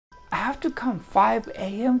I have to come 5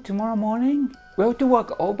 a.m. tomorrow morning? We have to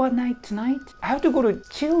work overnight tonight? I have to go to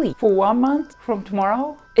Chile for 1 month from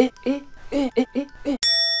tomorrow?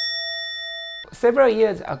 Several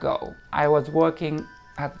years ago, I was working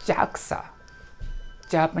at JAXA,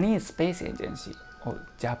 Japanese Space Agency, or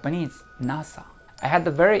Japanese NASA. I had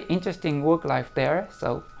a very interesting work life there,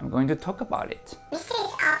 so I'm going to talk about it. Mysteries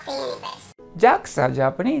of the Universe. JAXA,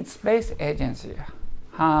 Japanese Space Agency,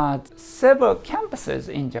 had several campuses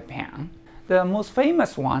in Japan. The most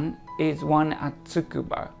famous one is one at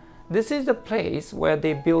Tsukuba. This is the place where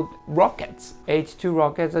they build rockets. H2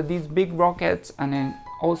 rockets are these big rockets, and then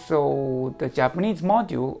also the Japanese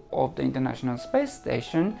module of the International Space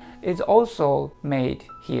Station is also made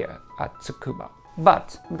here at Tsukuba.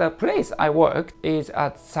 But the place I worked is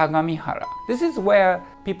at Sagamihara. This is where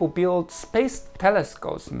people build space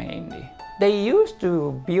telescopes mainly. They used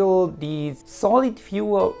to build these solid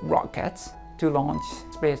fuel rockets to launch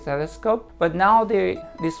space telescope, but now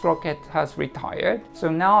this rocket has retired, so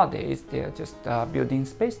nowadays they're just building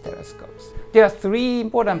space telescopes. There are 3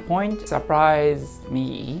 important points that surprised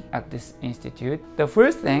me at this institute. The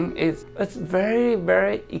first thing is it's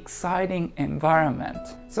very exciting environment.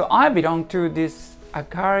 So I belong to this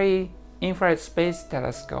Akari infrared space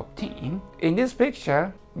telescope team. In this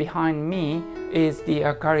picture behind me is the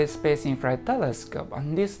Akari Space Infrared Telescope,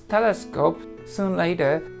 and this telescope soon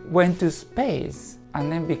later went to space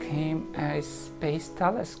and then became a space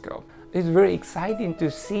telescope. It's very exciting to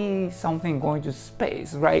see something going to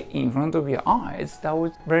space right in front of your eyes. That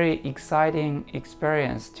was a very exciting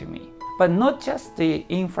experience to me. But not just the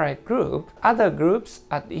infrared group, other groups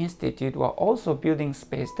at the institute were also building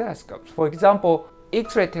space telescopes. For example,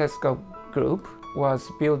 X-ray telescope group was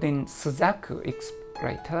building Suzaku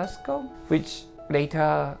X-ray telescope, which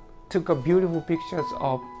later took a beautiful pictures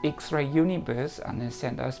of X-ray universe and then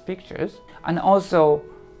sent us pictures. And also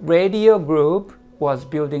radio group was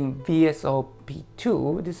building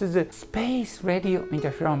VSOP-2. This is a space radio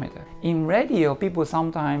interferometer. In radio, people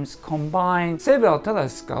sometimes combine several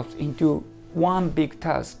telescopes into one big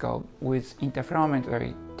telescope with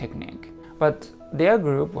interferometry technique. But their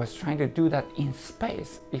group was trying to do that in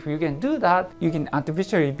space. If you can do that, you can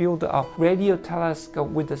artificially build a radio telescope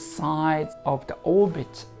with the size of the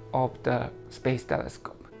orbit of the space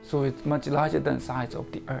telescope. So it's much larger than the size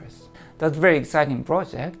of the Earth. That's a very exciting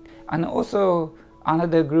project. And also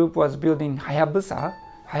another group was building Hayabusa.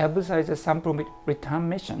 Hayabusa is a sample return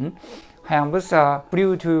mission. Hayabusa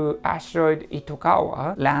flew to asteroid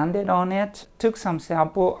Itokawa, landed on it, took some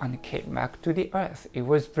sample and came back to the Earth. It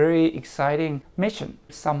was a very exciting mission.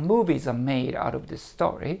 Some movies are made out of this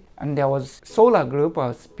story. And there was solar group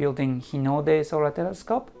was building Hinode Solar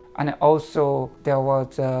Telescope. And also there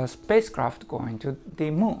was a spacecraft going to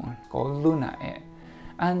the moon called Luna-A.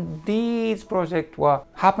 And these projects were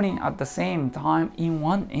happening at the same time in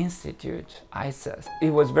one institute, ISIS.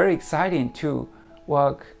 It was very exciting to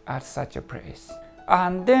work at such a place.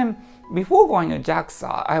 And then before going to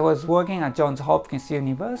JAXA, I was working at Johns Hopkins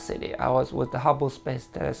University. I was with the Hubble Space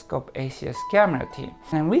Telescope ACS camera team.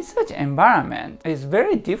 And research environment is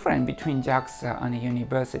very different between JAXA and a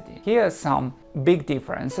university. Here are some big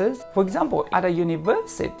differences. For example, at a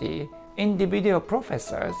university, individual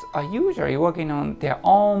professors are usually working on their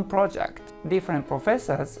own project. Different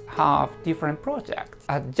professors have different projects.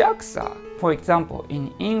 At JAXA, for example,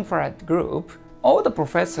 in infrared group, all the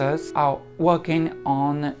professors are working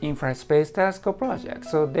on infrared space telescope project.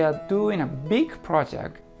 So they are doing a big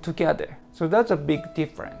project together. So that's a big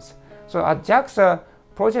difference. So at JAXA,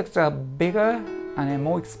 projects are bigger and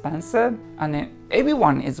more expensive, and then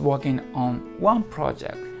everyone is working on one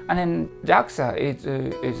project. And then JAXA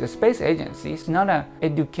is a space agency. It's not an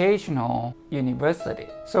educational university.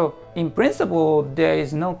 So in principle, there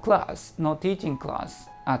is no class, no teaching class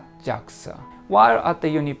at JAXA. While at the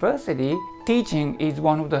university, teaching is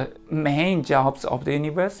one of the main jobs of the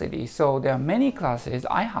university. So there are many classes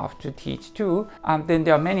I have to teach too. And then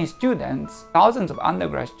there are many students, thousands of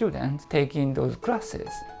undergrad students taking those classes.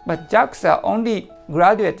 But JAXA, only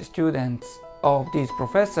graduate students of these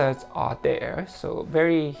professors are there. So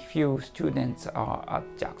very few students are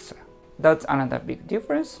at JAXA. That's another big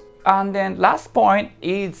difference. And then last point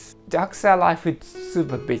is JAXA life is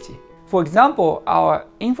super busy. For example, our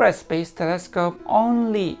infrared space telescope,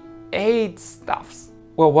 only 8 staffs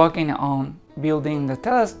were working on building the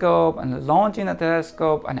telescope and launching the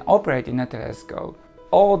telescope and operating the telescope,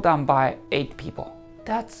 all done by 8 people.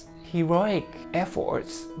 That's heroic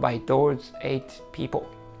efforts by those 8 people.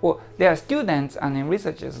 Well, there are students and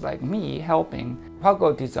researchers like me helping.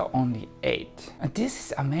 Faculties are only 8. And this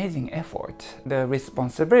is amazing effort. The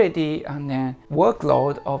responsibility and the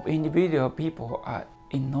workload of individual people are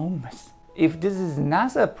enormous. If this is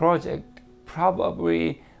NASA project,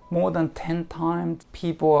 probably more than 10 times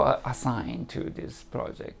people are assigned to this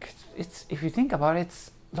project. If you think about it,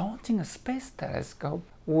 it's launching a space telescope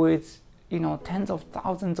with tens of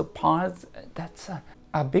thousands of parts. That's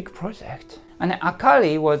a big project. And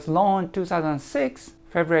Akari was launched 2006,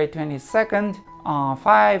 February 22nd,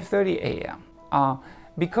 5:30 a.m.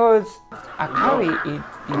 Because Akari is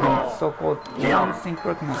in a so-called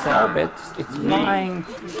non-synchronous orbit, it's flying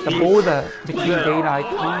the border between daylight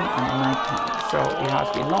time and night time. So it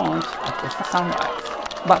has to be launched at the sunrise.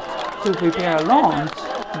 But to prepare a launch,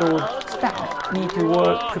 those staff need to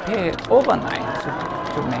prepare overnight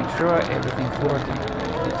to make sure everything's working.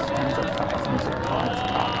 These tens of thousands of parts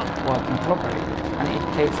are working properly, and it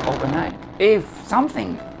takes overnight. If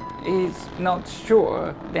something is not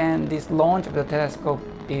sure, then this launch of the telescope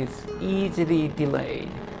is easily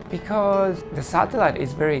delayed because the satellite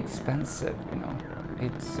is very expensive.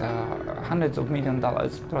 It's hundreds of million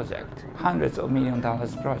dollars project.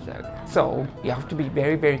 So you have to be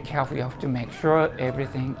very, very careful. You have to make sure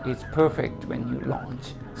everything is perfect when you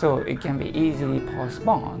launch. So it can be easily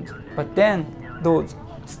postponed. But then those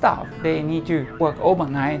staff, they need to work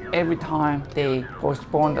overnight every time they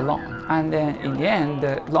postpone the launch. And then in the end,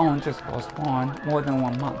 the launch is postponed more than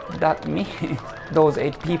 1 month. That means those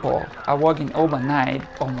 8 people are working overnight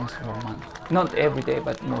almost for a month. Not every day,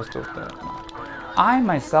 but most of the month.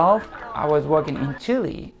 I was working in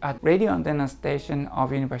Chile at radio antenna station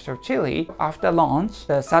of University of Chile. After launch,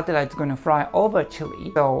 the satellite is going to fly over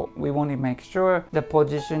Chile. So we want to make sure the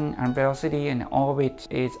position and velocity and orbit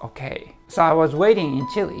is okay. So I was waiting in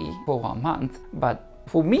Chile for 1 month, but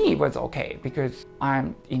for me it was okay because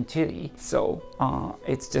I'm in Chile. So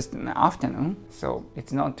it's just in the afternoon, so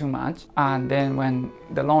it's not too much. And then when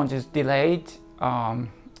the launch is delayed,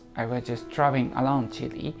 I was just traveling around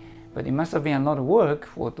Chile. But it must have been a lot of work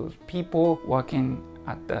for those people working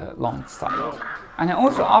at the launch site. And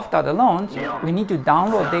also after the launch, we need to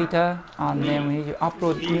download data and then we need to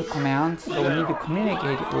upload new commands. So we need to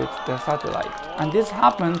communicate with the satellite. And this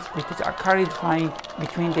happens because Akari is flying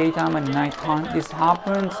between daytime and nighttime. This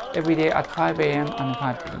happens every day at 5 a.m. and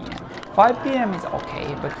 5 p.m. 5 p.m. is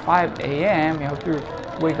okay, but 5 a.m. you have to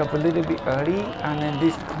wake up a little bit early, and then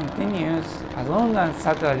this continues as long as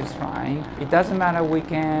satellite is flying. It doesn't matter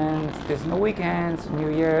weekends, there's no weekends,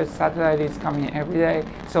 New Year's, satellite is coming every day.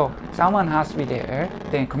 So someone has to be there,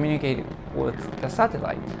 then communicate with the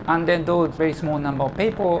satellite. And then those very small number of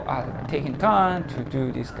people are taking turn to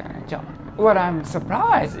do this kind of job. What I'm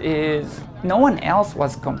surprised is no one else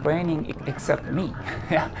was complaining except me.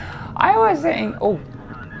 I was saying, oh,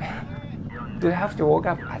 do you have to wake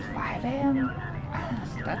up at 5 a.m.?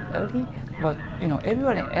 That early? But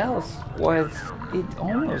everybody else was, it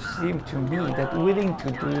almost seemed to me that willing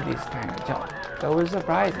to do this kind of job. That was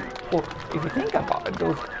surprising. Well, if you think about it,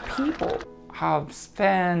 those people have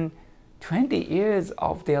spent 20 years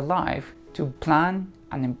of their life to plan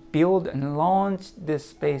and build and launch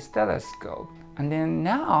this space telescope. And then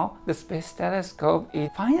now the space telescope is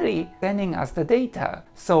finally sending us the data.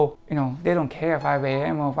 So, they don't care 5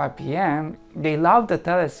 a.m. or 5 p.m. They love the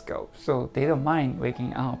telescope, so they don't mind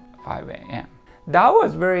waking up 5 a.m. That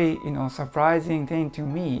was very, surprising thing to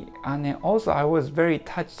me. And then also I was very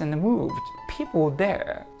touched and moved. People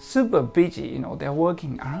there, super busy, they're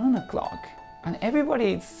working around the clock. And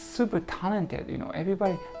everybody is super talented,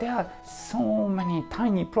 everybody, there are so many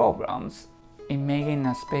tiny programs in making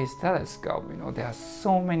a space telescope. There are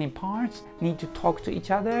so many parts, need to talk to each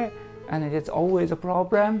other, and it's always a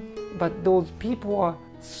problem. But those people are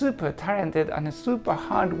super talented and super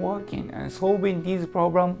hardworking and solving these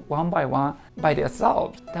problems one by one by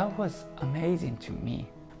themselves. That was amazing to me.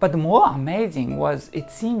 But the more amazing was, it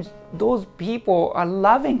seems those people are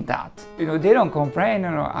loving that. They don't complain,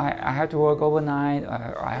 I have to work overnight,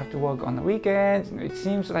 I have to work on the weekends. It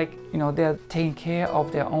seems like, they're taking care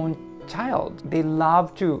of their own child. They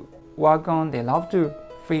love to work on, they love to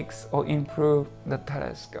fix or improve the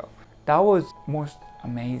telescope. That was most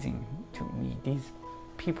amazing to me. These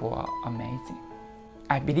people are amazing.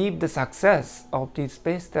 I believe the success of the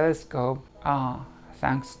space telescope are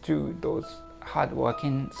thanks to those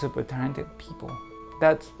hardworking, super talented people.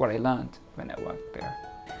 That's what I learned when I worked there.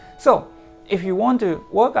 So if you want to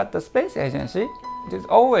work at the space agency, there's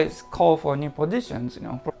always call for new positions.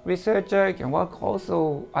 Researcher, you can work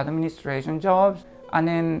also administration jobs. And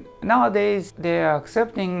then nowadays they are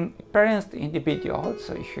accepting experienced individuals.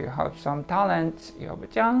 So if you have some talent, you have a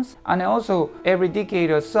chance. And also every decade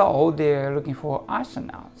or so, they're looking for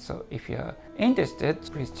astronauts. So if you're interested,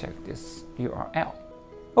 please check this URL.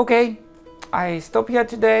 Okay, I stop here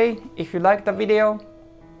today. If you like the video,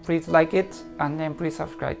 please like it and then please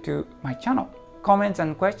subscribe to my channel. Comments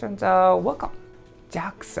and questions are welcome.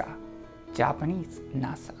 JAXA, Japanese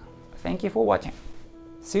NASA. Thank you for watching.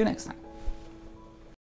 See you next time.